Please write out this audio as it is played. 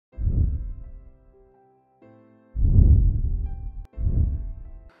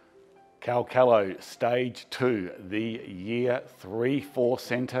Kalkallo Stage 2, the Year 3-4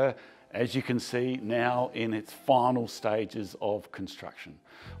 Centre, as you can see now in its final stages of construction.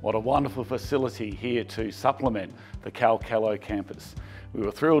 What a wonderful facility here to supplement the Kalkallo campus. We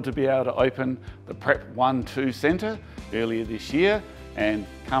were thrilled to be able to open the Prep 1-2 Centre earlier this year, and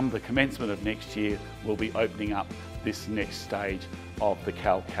come the commencement of next year, we'll be opening up this next stage of the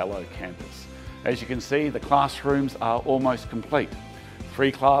Kalkallo campus. As you can see, the classrooms are almost complete. 3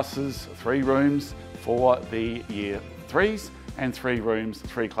 classes, 3 rooms for the Year 3s and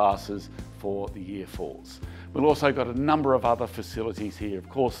 3 classes for the Year 4s. We've also got a number of other facilities here, of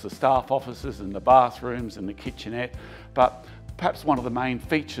course the staff offices and the bathrooms and the kitchenette, but perhaps one of the main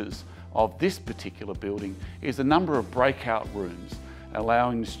features of this particular building is a number of breakout rooms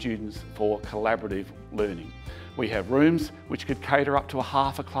allowing the students for collaborative learning. We have rooms which could cater up to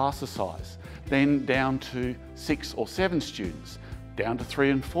half a class size, then down to 6 or 7 students, down to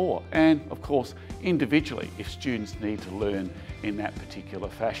 3 and 4, and of course individually if students need to learn in that particular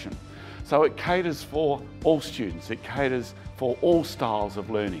fashion. So it caters for all students, it caters for all styles of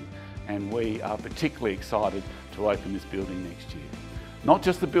learning, and we are particularly excited to open this building next year. Not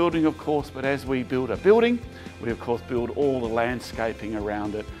just the building of course, but as we build a building, we of course build all the landscaping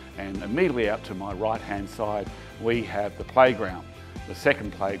around it, and immediately out to my right hand side we have the playground, the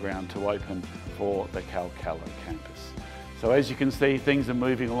second playground to open for the Kalkallo campus. So as you can see, things are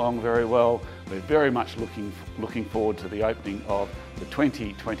moving along very well. We're very much looking forward to the opening of the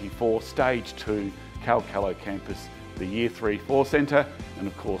 2024 Stage 2 Kalkallo campus, the Year 3-4 Centre, and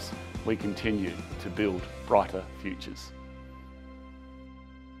of course we continue to build brighter futures.